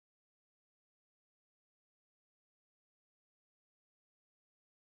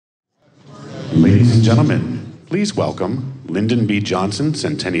Ladies and gentlemen, please welcome Lyndon B. Johnson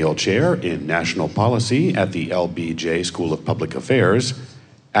Centennial Chair in National Policy at the LBJ School of Public Affairs,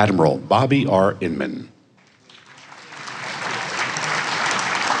 Admiral Bobby R. Inman.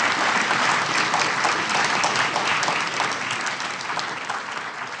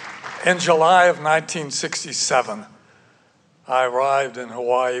 In July of 1967, I arrived in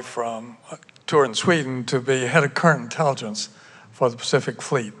Hawaii from a tour in Sweden to be head of current intelligence for the Pacific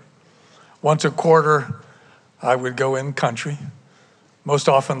Fleet. Once a quarter, I would go in country, most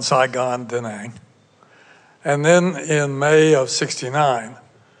often Saigon, Da Nang. And then in May of '69,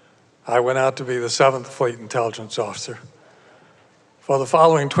 I went out to be the 7th Fleet Intelligence Officer. For the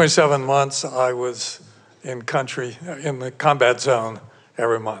following 27 months, I was in country, in the combat zone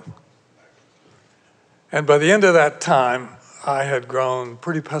every month. And by the end of that time, I had grown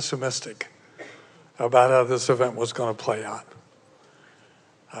pretty pessimistic about how this event was going to play out.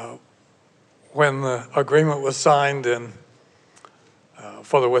 When the agreement was signed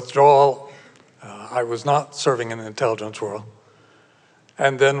for the withdrawal, I was not serving in the intelligence world.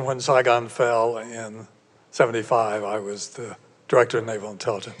 And then when Saigon fell in '75, I was the Director of Naval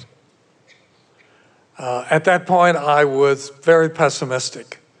Intelligence. At that point, I was very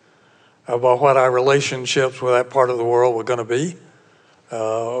pessimistic about what our relationships with that part of the world were going to be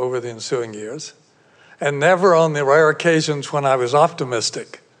over the ensuing years. And never on the rare occasions when I was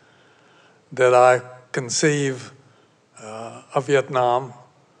optimistic did I conceive of Vietnam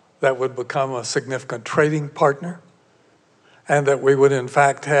that would become a significant trading partner and that we would in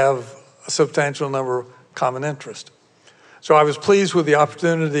fact have a substantial number of common interests. So I was pleased with the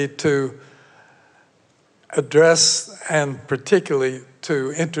opportunity to address and particularly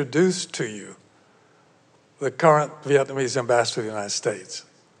to introduce to you the current Vietnamese ambassador to the United States.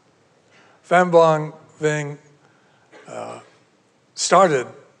 Pham Quang Vinh started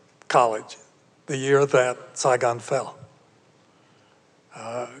college the year that Saigon fell.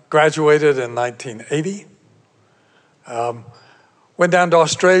 Graduated in 1980. Went down to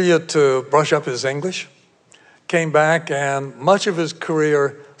Australia to brush up his English. Came back, and much of his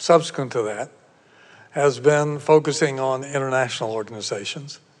career subsequent to that has been focusing on international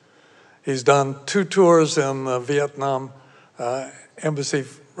organizations. He's done 2 tours in the Vietnam embassy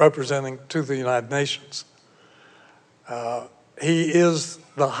representing to the United Nations. He is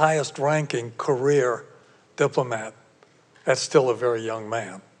the highest ranking career diplomat that's still a very young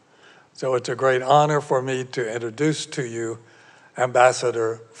man. So it's a great honor for me to introduce to you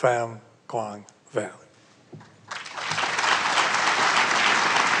Ambassador Pham Quang Vinh.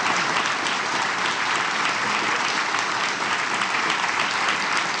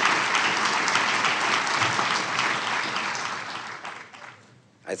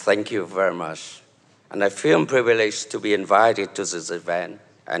 I thank you very much, and I feel privileged to be invited to this event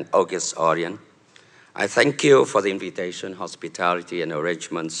and august audience. I thank you for the invitation, hospitality, and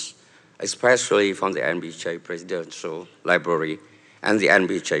arrangements, especially from the LBJ Presidential Library and the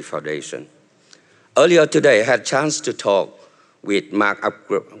LBJ Foundation. Earlier today, I had a chance to talk with Mark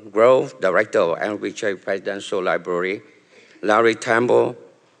Upgrove, Director of LBJ Presidential Library, Larry Tambo,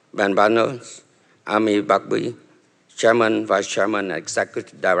 Ben Banners, Ami Bagby, Chairman, Vice Chairman, and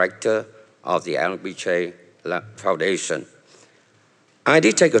Executive Director of the LBJ Foundation. I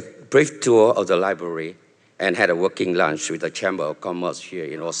did take a brief tour of the library and had a working lunch with the Chamber of Commerce here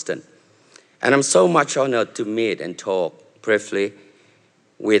in Austin. And I'm so much honored to meet and talk briefly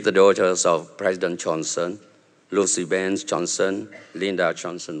with the daughters of President Johnson, Lucy Benz Johnson, Linda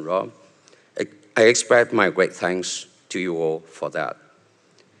Johnson Robb. I express my great thanks to you all for that.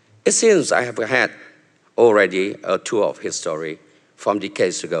 It seems I have had already a tour of history from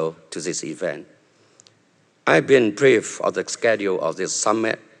decades ago to this event. I've been briefed of the schedule of this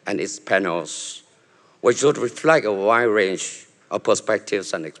summit and its panels, which would reflect a wide range of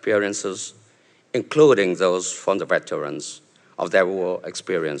perspectives and experiences, including those from the veterans of their war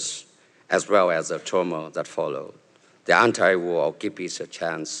experience, as well as the trauma that followed, the anti-war or Give Peace a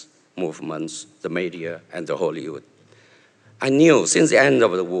Chance movements, the media, and the Hollywood. I knew since the end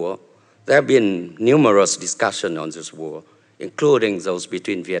of the war, there have been numerous discussions on this war, including those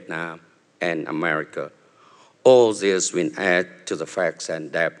between Vietnam and America. All this will add to the facts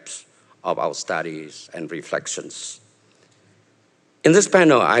and depths of our studies and reflections. In this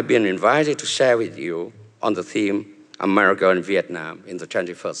panel, I've been invited to share with you on the theme, America and Vietnam in the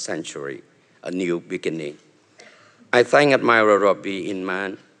 21st Century, a New Beginning. I thank Admiral Robbie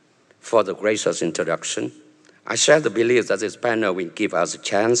Inman for the gracious introduction. I share the belief that this panel will give us a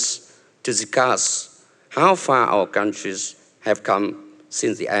chance to discuss how far our countries have come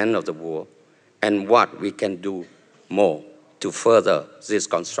since the end of the war and what we can do more to further this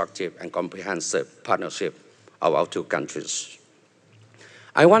constructive and comprehensive partnership of our two countries.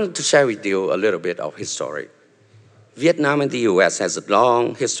 I wanted to share with you a little bit of history. Vietnam and the US has a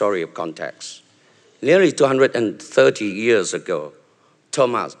long history of contacts. Nearly 230 years ago,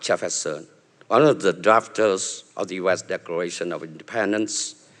 Thomas Jefferson, one of the drafters of the US Declaration of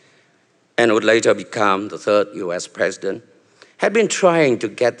Independence, and would later become the third US president, had been trying to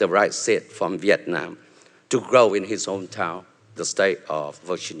get the right seed from Vietnam to grow in his hometown, the state of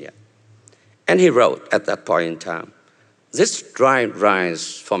Virginia. And he wrote at that point in time, "This dried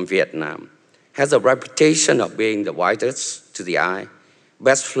rice from Vietnam has a reputation of being the whitest to the eye,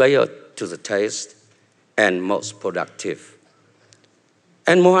 best flavored to the taste, and most productive."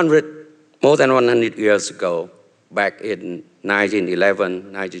 And more than 100 years ago, back in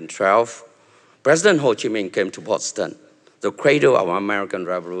 1911, 1912, President Ho Chi Minh came to Boston, the cradle of American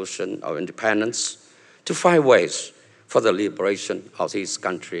Revolution of Independence, to find ways for the liberation of his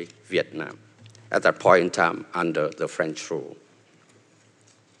country, Vietnam, at that point in time under the French rule.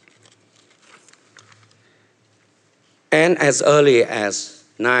 And as early as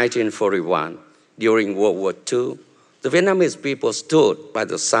 1941, during World War II, the Vietnamese people stood by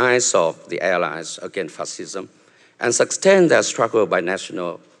the sides of the Allies against fascism and sustained their struggle by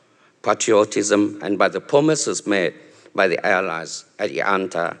national patriotism and by the promises made by the Allies at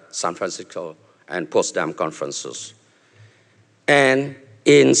Yalta, San Francisco, and Potsdam conferences. And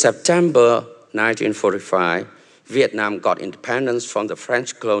in September 1945, Vietnam got independence from the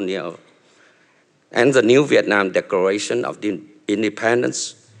French colonial, and the new Vietnam Declaration of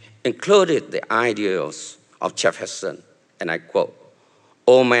Independence included the ideals of Jefferson, and I quote,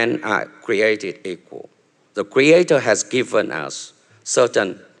 "All men are created equal. The Creator has given us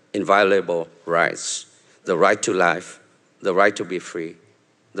certain inviolable rights, the right to life, the right to be free,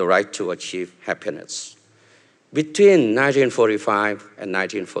 the right to achieve happiness." Between 1945 and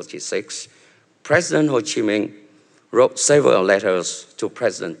 1946, President Ho Chi Minh wrote several letters to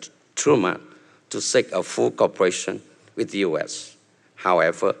President Truman to seek a full cooperation with the US.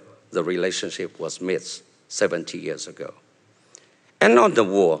 However, the relationship was missed 70 years ago. And not the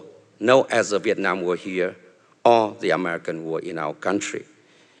war, known as the Vietnam War here, or the American war in our country.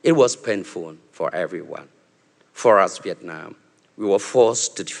 It was painful for everyone. For us, Vietnam, we were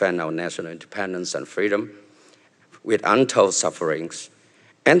forced to defend our national independence and freedom with untold sufferings,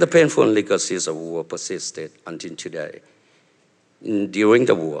 and the painful legacies of war persisted until today. During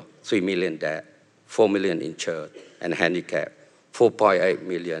the war, 3 million dead, 4 million injured and handicapped, 4.8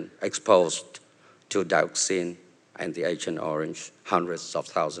 million exposed to dioxin and the Agent Orange, hundreds of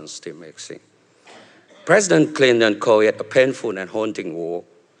thousands still missing. President Clinton called it a painful and haunting war,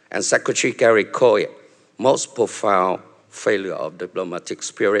 and Secretary Kerry called it most profound failure of diplomatic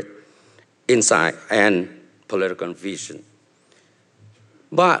spirit, insight, and political vision.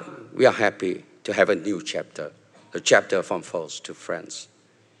 But we are happy to have a new chapter, the chapter from foes to friends.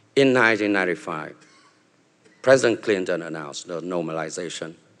 In 1995, President Clinton announced the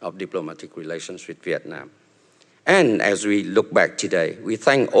normalization of diplomatic relations with Vietnam. And as we look back today, we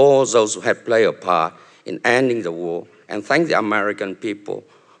thank all those who have played a part in ending the war and thank the American people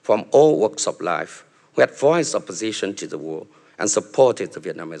from all walks of life who had voiced opposition to the war and supported the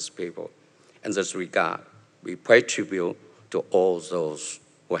Vietnamese people. In this regard, we pay tribute to all those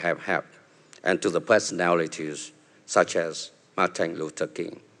who have helped and to the personalities such as Martin Luther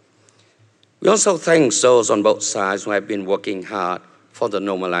King. We also thank those on both sides who have been working hard for the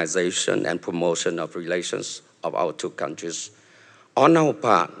normalization and promotion of relations of our two countries. On our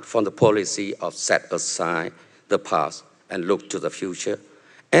part, from the policy of set aside the past and look to the future,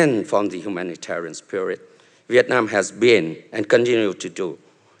 and from the humanitarian spirit, Vietnam has been and continues to do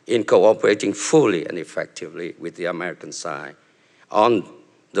in cooperating fully and effectively with the American side on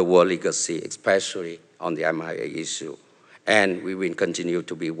the war legacy, especially on the MIA issue. And we will continue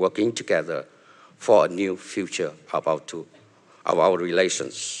to be working together for a new future of our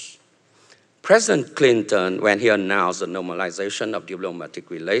relations. President Clinton, when he announced the normalization of diplomatic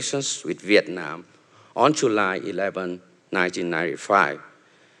relations with Vietnam on July 11, 1995,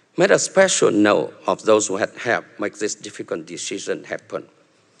 made a special note of those who had helped make this difficult decision happen.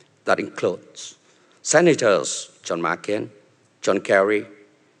 That includes Senators John McCain, John Kerry,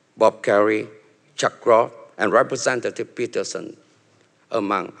 Bob Kerry, Chuck Roth, and Representative Peterson,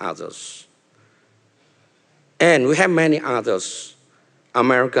 among others. And we have many others,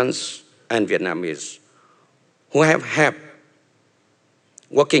 Americans and Vietnamese, who have helped,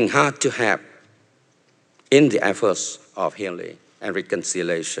 working hard to help in the efforts of healing and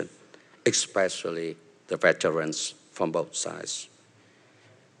reconciliation, especially the veterans from both sides.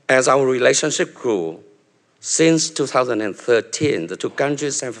 As our relationship grew, Since 2013, the two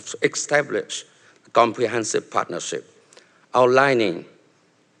countries have established a comprehensive partnership outlining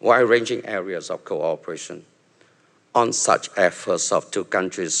wide-ranging areas of cooperation. On such efforts of two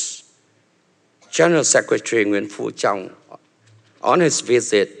countries, General Secretary Nguyen Phu Trong, on his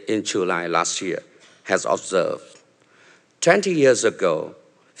visit in July last year, has observed, 20 years ago,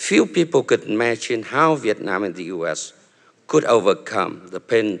 few people could imagine how Vietnam and the US could overcome the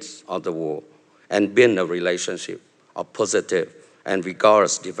pains of the war and build a relationship of positive and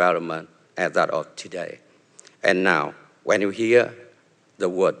vigorous development as that of today. And now, when you hear the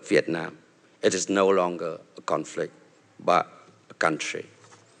word Vietnam, it is no longer a conflict, but a country.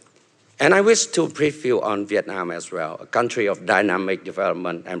 And I wish to brief you on Vietnam as well, a country of dynamic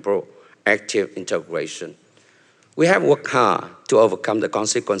development and proactive integration. We have worked hard to overcome the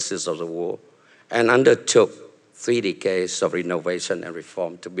consequences of the war and undertook 3 decades of renovation and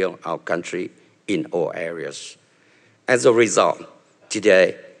reform to build our country in all areas. As a result,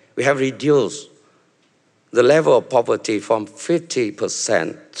 today, we have reduced the level of poverty from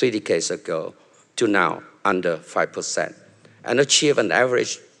 50% 3 decades ago to now under 5%, and achieved an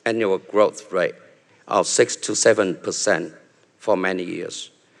average annual growth rate of 6 to 7% for many years.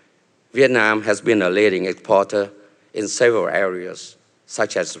 Vietnam has been a leading exporter in several areas,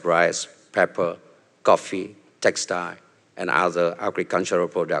 such as rice, pepper, coffee, textile, and other agricultural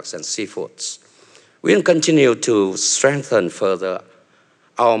products and seafoods. We will continue to strengthen further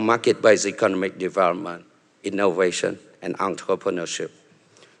our market-based economic development, innovation, and entrepreneurship.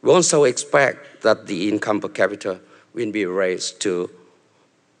 We also expect that the income per capita will be raised to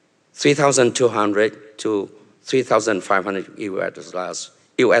 $3,200 to $3,500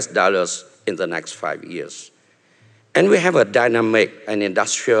 US dollars in the next 5 years. And we have a dynamic and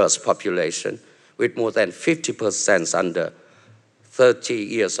industrious population with more than 50% under 30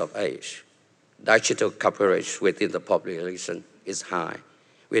 years of age. Digital coverage within the population is high,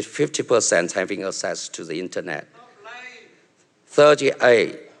 with 50% having access to the internet,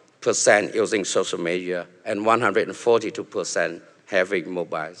 38% using social media, and 142% having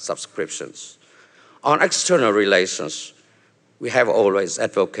mobile subscriptions. On external relations, we have always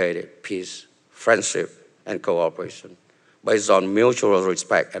advocated peace, friendship, and cooperation based on mutual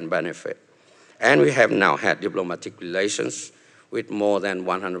respect and benefit. And we have now had diplomatic relations with more than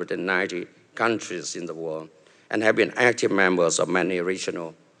 190 countries in the world and have been active members of many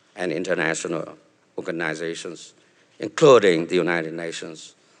regional and international organizations, including the United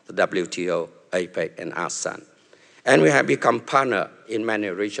Nations, the WTO, APEC, and ASEAN. And we have become partner in many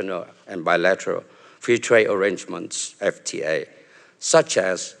regional and bilateral free trade arrangements, FTA, such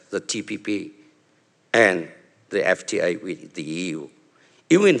as the TPP and the FTA with the EU.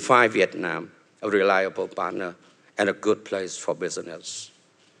 Even find Vietnam a reliable partner and a good place for business.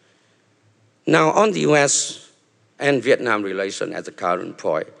 Now, on the US and Vietnam relation at the current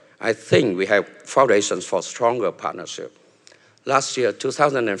point, I think we have foundations for stronger partnership. Last year,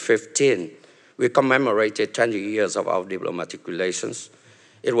 2015, we commemorated 20 years of our diplomatic relations.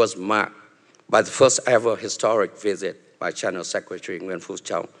 It was marked by the first ever historic visit by General Secretary Nguyen Phu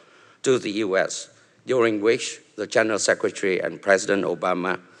Trong to the US, during which the General Secretary and President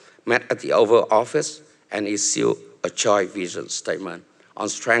Obama met at the Oval Office and issued a joint vision statement on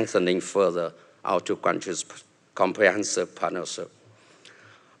strengthening further our two countries' comprehensive partnership.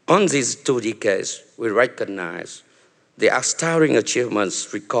 On these 2 decades, we recognize the astounding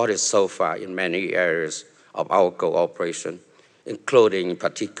achievements recorded so far in many areas of our cooperation, including in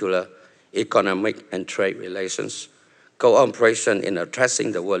particular economic and trade relations, cooperation in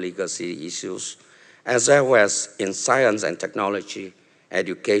addressing the world legacy issues, as well as in science and technology,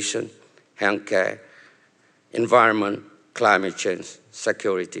 education, healthcare, environment, climate change,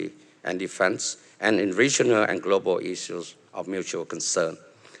 security, and defense, and in regional and global issues of mutual concern.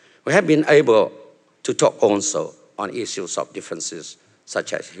 We have been able to talk also on issues of differences,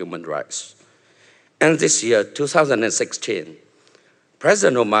 such as human rights. And this year, 2016,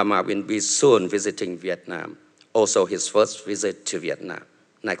 President Obama will be soon visiting Vietnam, also his first visit to Vietnam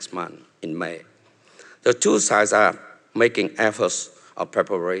next month in May. The two sides are making efforts of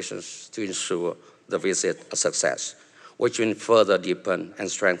preparations to ensure the visit a success, which will further deepen and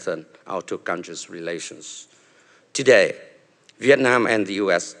strengthen our two countries' relations. Today, Vietnam and the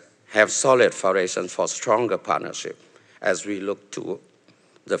US have solid foundations for stronger partnership as we look to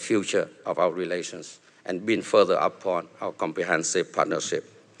the future of our relations and build further upon our comprehensive partnership.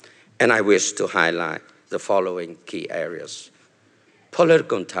 And I wish to highlight the following key areas.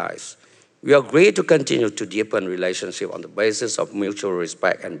 Political ties. We agree to continue to deepen relationship on the basis of mutual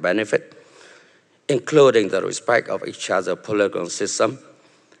respect and benefit, including the respect of each other's political system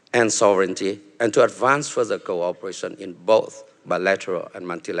and sovereignty and to advance further cooperation in both bilateral and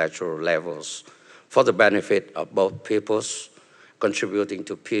multilateral levels for the benefit of both peoples, contributing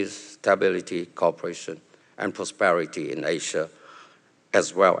to peace, stability, cooperation, and prosperity in Asia,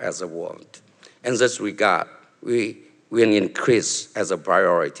 as well as the world. In this regard, we will increase as a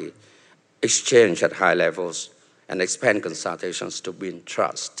priority exchange at high levels and expand consultations to build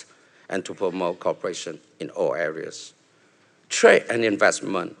trust and to promote cooperation in all areas. Trade and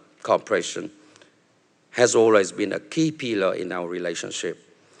investment cooperation has always been a key pillar in our relationship.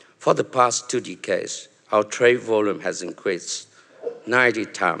 For the past 2 decades, our trade volume has increased 90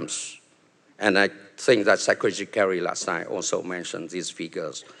 times, and I think that Secretary Kerry last night also mentioned these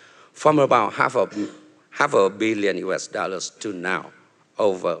figures, from about half a billion US dollars to now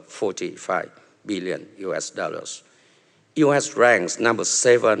over 45 billion US dollars. US ranks number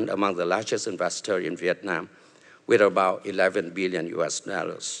 7 among the largest investors in Vietnam with about 11 billion US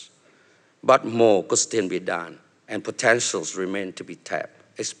dollars. But more could still be done, and potentials remain to be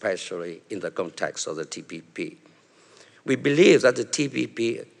tapped, especially in the context of the TPP. We believe that the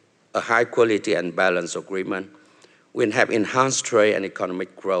TPP, a high quality and balanced agreement, will have enhanced trade and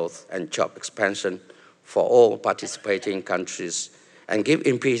economic growth and job expansion for all participating countries and give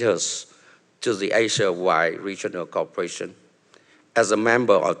impetus to the Asia-wide regional cooperation. As a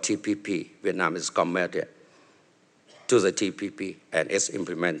member of TPP, Vietnam is committed to the TPP and its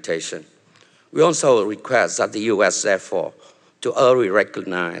implementation. We also request that the US, therefore, to early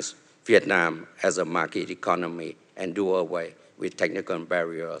recognize Vietnam as a market economy and do away with technical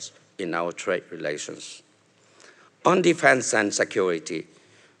barriers in our trade relations. On defense and security,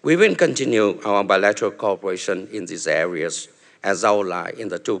 we will continue our bilateral cooperation in these areas as outlined in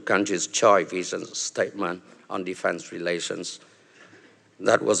the two countries' joint vision statement on defense relations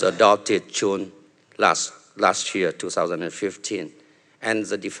that was adopted June last year, 2015, and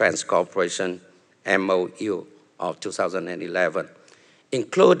the Defense Cooperation MOU of 2011,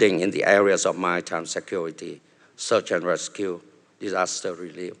 including in the areas of maritime security, search and rescue, disaster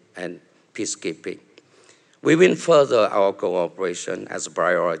relief, and peacekeeping. We will further our cooperation as a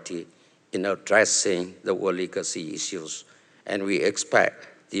priority in addressing the world legacy issues, and we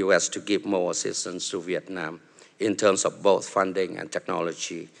expect the US to give more assistance to Vietnam in terms of both funding and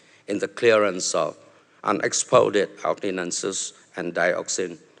technology in the clearance of unexploded ordnances and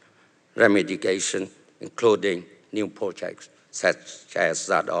dioxin remediation, including new projects such as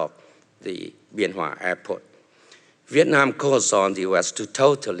that of the Bien Hoa Airport. Vietnam calls on the US to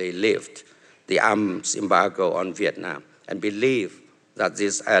totally lift the arms embargo on Vietnam and believe that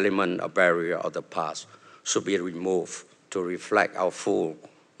this element of barrier of the past should be removed to reflect our full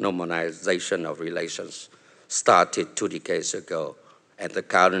normalization of relations started 2 decades ago at the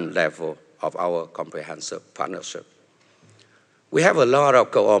current level of our comprehensive partnership. We have a lot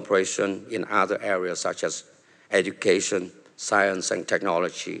of cooperation in other areas such as education, science and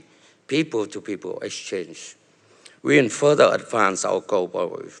technology, people-to-people exchange. We will further advance our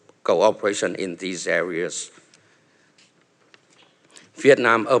cooperation in these areas.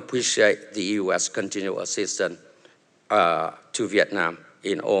 Vietnam appreciates the US continued assistance to Vietnam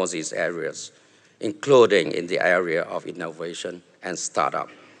in all these areas, including in the area of innovation and startup.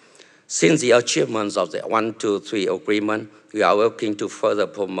 Since the achievements of the 123 agreement, we are working to further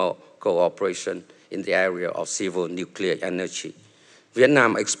promote cooperation in the area of civil nuclear energy.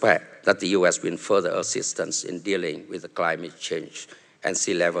 Vietnam expects that the US will further assistance in dealing with the climate change and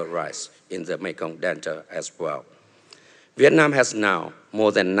sea level rise in the Mekong Delta as well. Vietnam has now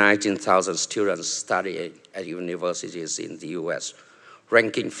more than 19,000 students studying at universities in the US,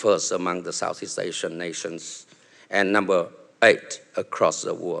 ranking first among the Southeast Asian nations and number 8 across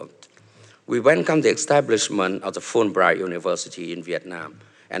the world. We welcome the establishment of the Fulbright University in Vietnam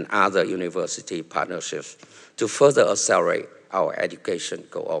and other university partnerships to further accelerate our education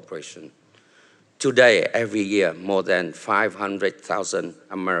cooperation. Today, every year, more than 500,000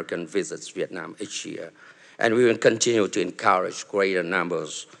 Americans visit Vietnam each year, and we will continue to encourage greater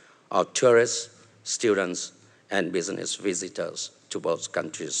numbers of tourists, students, and business visitors to both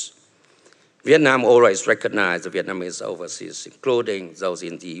countries. Vietnam always recognized the Vietnamese overseas, including those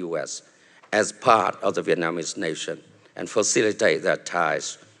in the US, as part of the Vietnamese nation and facilitate their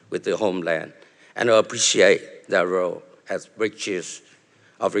ties with the homeland and appreciate their role as bridges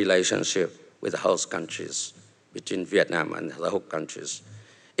of relationship with the host countries between Vietnam and the host countries.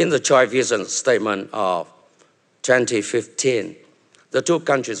 In the joint vision statement of 2015, the two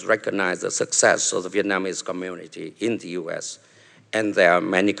countries recognize the success of the Vietnamese community in the US and their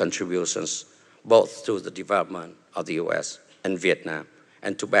many contributions both to the development of the US and Vietnam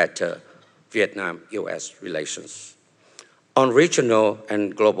and to better Vietnam-US relations. On regional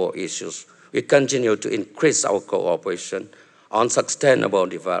and global issues, we continue to increase our cooperation on sustainable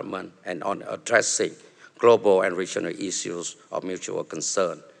development and on addressing global and regional issues of mutual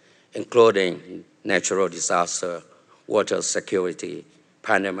concern, including natural disaster, water security,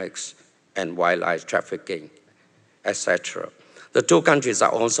 pandemics, and wildlife trafficking, etc. The two countries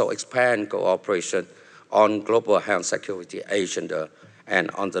are also expanding cooperation on global health security agenda and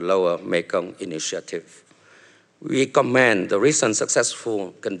on the Lower Mekong Initiative. We commend the recent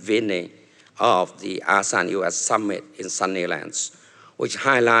successful convening of the ASEAN-US Summit in Sunnylands, which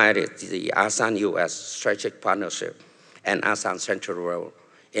highlighted the ASEAN-US strategic partnership and ASEAN's central role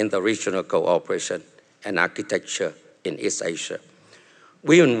in the regional cooperation and architecture in East Asia.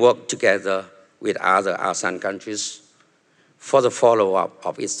 We will work together with other ASEAN countries for the follow-up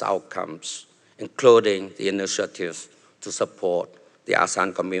of its outcomes, including the initiatives to support the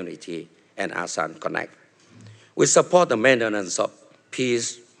ASEAN community and ASEAN Connect. We support the maintenance of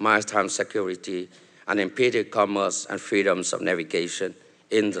peace, maritime security, unimpeded commerce, and freedoms of navigation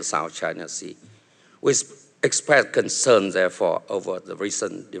in the South China Sea. We express concern, therefore, over the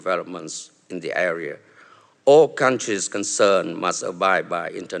recent developments in the area. All countries concerned must abide by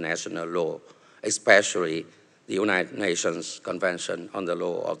international law, especially the United Nations Convention on the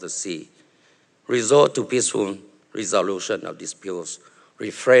Law of the Sea. Resort to peaceful resolution of disputes,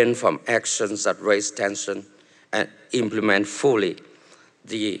 refrain from actions that raise tension, and implement fully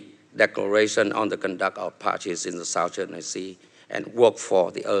the Declaration on the Conduct of Parties in the South China Sea, and work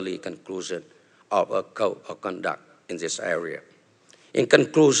for the early conclusion of a code of conduct in this area. In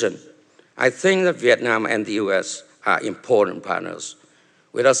conclusion, I think that Vietnam and the US are important partners.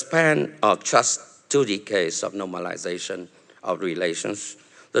 With a span of just 2 decades of normalization of relations,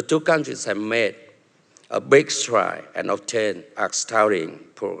 the two countries have made a big stride and obtained astounding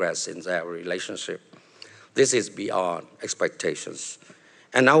progress in their relationship. This is beyond expectations.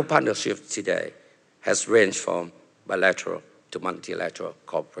 And our partnership today has ranged from bilateral to multilateral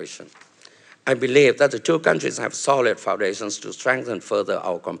cooperation. I believe that the two countries have solid foundations to strengthen further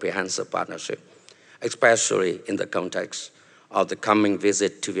our comprehensive partnership, especially in the context of the coming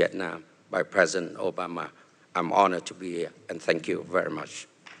visit to Vietnam by President Obama. I'm honored to be here, and thank you very much.